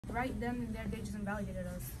right then and there, they just invalidated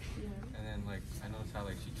us. Yeah. And then like I noticed how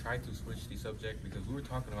like she tried to switch the subject because we were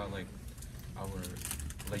talking about like our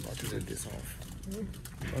like students'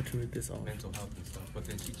 mental health and stuff, but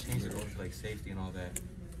then she changed it over to like safety and all that,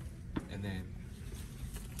 and then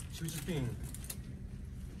she was just being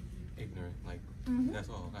ignorant, like that's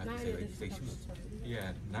all I have to say. Like she was,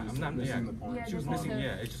 she was missing.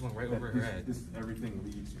 Yeah, it just went right over her head. Everything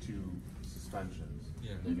leads to suspensions.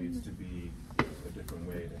 Yeah, there needs to be a different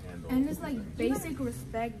way to handle. And it's like basic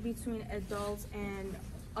respect between adults and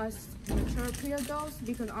us mature pre-adults,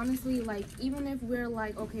 because honestly, like even if we're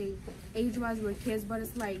like okay, age-wise we're kids, but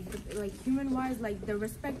it's like human-wise, like the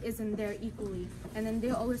respect isn't there equally. And then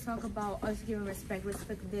they always talk about us giving respect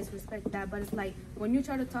this, respect that, but it's like when you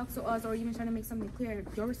try to talk to us or even trying to make something clear,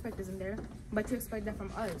 your respect isn't there, but you expect that from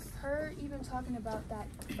us. Her even talking about that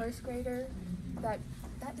first grader, that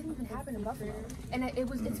didn't even happen in Buffalo, and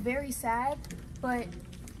it's very sad, but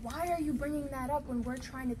why are you bringing that up when we're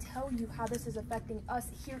trying to tell you how this is affecting us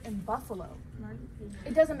here in Buffalo?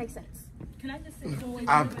 It doesn't make sense. Can I just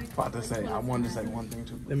say? I wanted to say one thing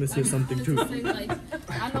too. Let me say something too.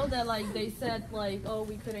 I know that like they said like, oh,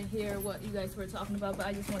 we couldn't hear what you guys were talking about, but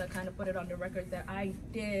I just want to kind of put it on the record that I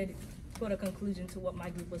did put a conclusion to what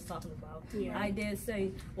my group was talking about. Yeah. I did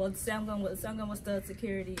say, well, Samgun was the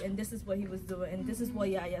security, and this is what he was doing, and this is what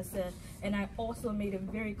Yaya said. And I also made it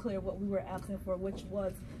very clear what we were asking for, which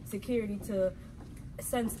was security to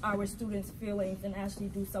sense our students' feelings and actually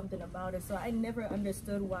do something about it. So I never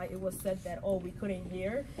understood why it was said that, oh, we couldn't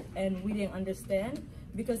hear and we didn't understand,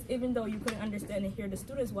 because even though you couldn't understand and hear the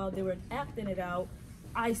students while they were acting it out,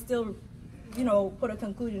 I still put a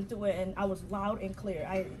conclusion to it, and I was loud and clear.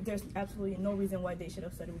 There's absolutely no reason why they should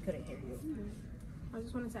have said we couldn't hear you. I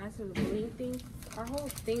just wanted to answer the bullying thing. Our whole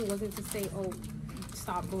thing wasn't to say, oh,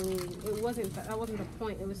 stop bullying. That wasn't the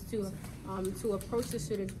point. It was to approach the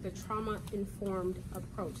students with a trauma-informed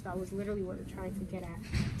approach. That was literally what we're trying to get at.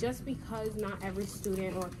 Just because not every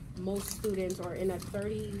student or most students are in a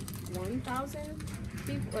 31,000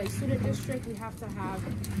 people, student district, we have to have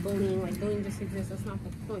bullying. Like bullying just exists. That's not the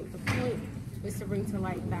point. The point is to bring to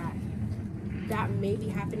light that may be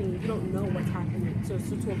happening. You don't know what's happening. So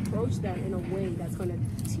to approach them in a way that's going to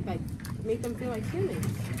make them feel like humans.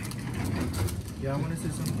 Yeah, I want to say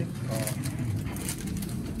something.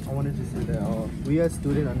 I wanted to say that we as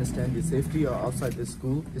students understand the safety outside the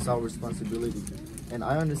school is our responsibility. And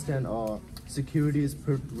I understand security's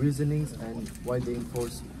reasonings and why they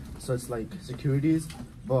enforce such like securities.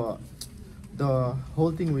 But the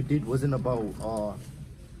whole thing we did wasn't about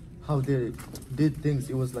how they did things.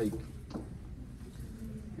 It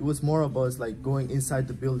was more about like going inside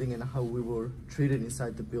the building and how we were treated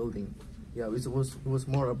inside the building. Yeah, it was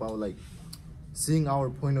more about like seeing our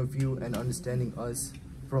point of view and understanding us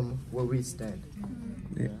from where we stand.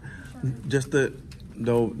 Yeah. Just the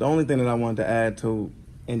only thing that I wanted to add to,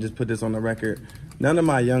 and just put this on the record, none of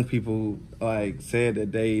my young people said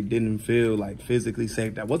that they didn't feel like physically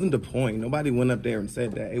safe. That wasn't the point. Nobody went up there and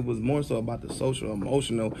said that. It was more so about the social,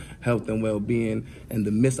 emotional health and well-being and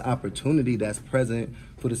the missed opportunity that's present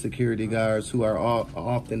for the security guards, who are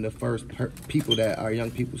often the first people that our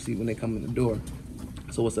young people see when they come in the door.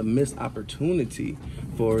 So it's a missed opportunity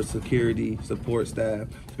for security support staff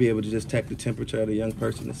to be able to just check the temperature of the young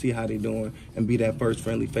person and see how they're doing and be that first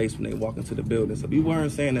friendly face when they walk into the building. So we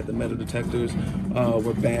weren't saying that the metal detectors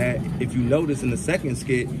were bad. If you notice in the second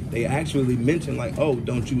skit, they actually mentioned like, oh,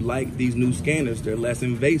 don't you like these new scanners? They're less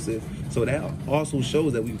invasive. So that also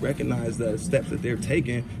shows that we recognize the steps that they're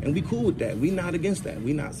taking, and we cool with that. We not against that.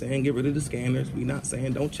 We not saying get rid of the scanners. We not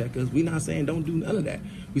saying don't check us. We not saying don't do none of that.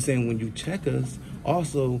 We saying when you check us,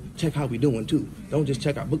 also check how we doing too. Don't just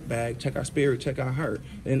check our book bag, check our spirit, check our heart.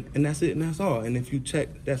 And that's it and that's all. And if you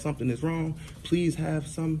check that something is wrong, please have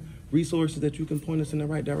some resources that you can point us in the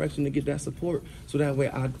right direction to get that support, so that way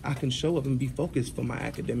I can show up and be focused for my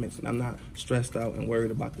academics, and I'm not stressed out and worried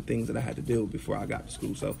about the things that I had to do before I got to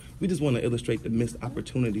school. So we just want to illustrate the missed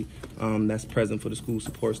opportunity that's present for the school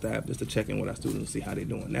support staff, just to check in with our students and see how they're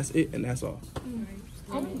doing. That's it and that's all.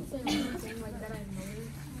 I would say one thing like that I noticed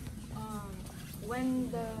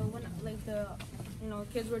when the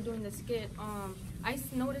kids were doing the skit, I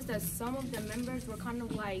noticed that some of the members were kind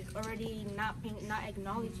of like already not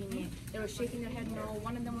acknowledging it. They were shaking their head no.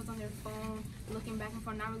 One of them was on their phone, looking back and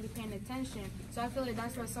forth, not really paying attention. So I feel like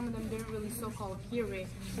that's why some of them didn't really so-called hear it,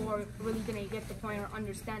 or really didn't get the point or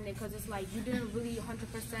understand it, because it's like you didn't really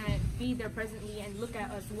 100% be there presently and look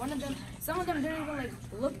at us. Some of them didn't even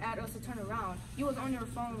look at us or turn around. You was on your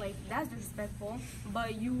phone, that's disrespectful,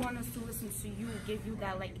 but you want us to listen to you, give you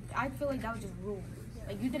that. I feel like that was just rude.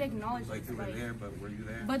 Like, you did acknowledge Like, you were there, but were you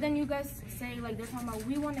there? But then you guys say, like, they're talking about,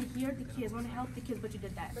 we want to hear the kids, want to help the kids, but you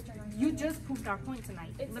did that. You just proved our point tonight,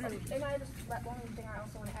 literally. And one thing I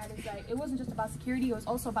also want to add is that it wasn't just about security, it was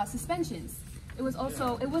also about suspensions. It was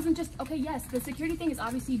also, it wasn't just, okay, yes, the security thing has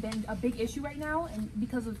obviously been a big issue right now, and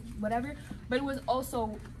because of whatever, but it was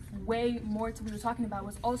also way more to what we were talking about,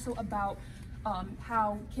 was also about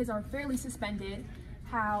how kids are fairly suspended,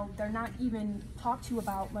 how they're not even talked to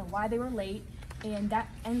about why they were late, and that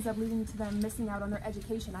ends up leading to them missing out on their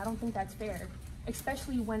education. I don't think that's fair,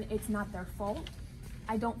 especially when it's not their fault.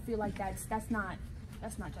 I don't feel like that's not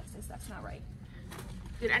justice. That's not right.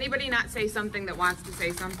 Did anybody not say something that wants to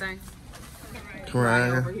say something? Right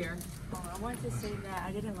Over here. I wanted to say that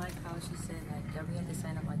I didn't like how she said like that we have to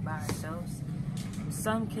sign up like by ourselves.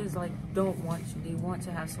 Some kids like don't want to. They want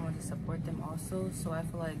to have someone to support them also. So I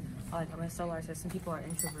feel like when Solar said, some people are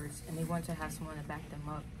introverts and they want to have someone to back them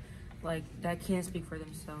up. Like that can't speak for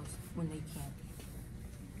themselves when they can't.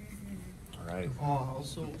 All right.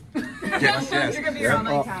 Also, Yes. You're gonna be here all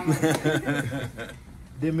night, Tom.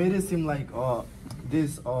 they made it seem like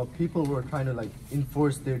these people were trying to like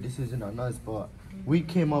enforce their decision on us, but we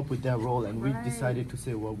came up with that role and we decided to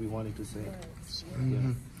say what we wanted to say.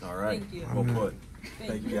 All right. Thank you. Well put.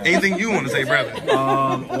 Thank you guys. Anything you want to say, brother?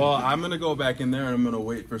 Well, I'm going to go back in there and I'm going to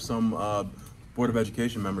wait for some Board of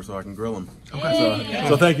Education members so I can grill them. Okay.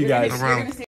 So thank you guys. No problem.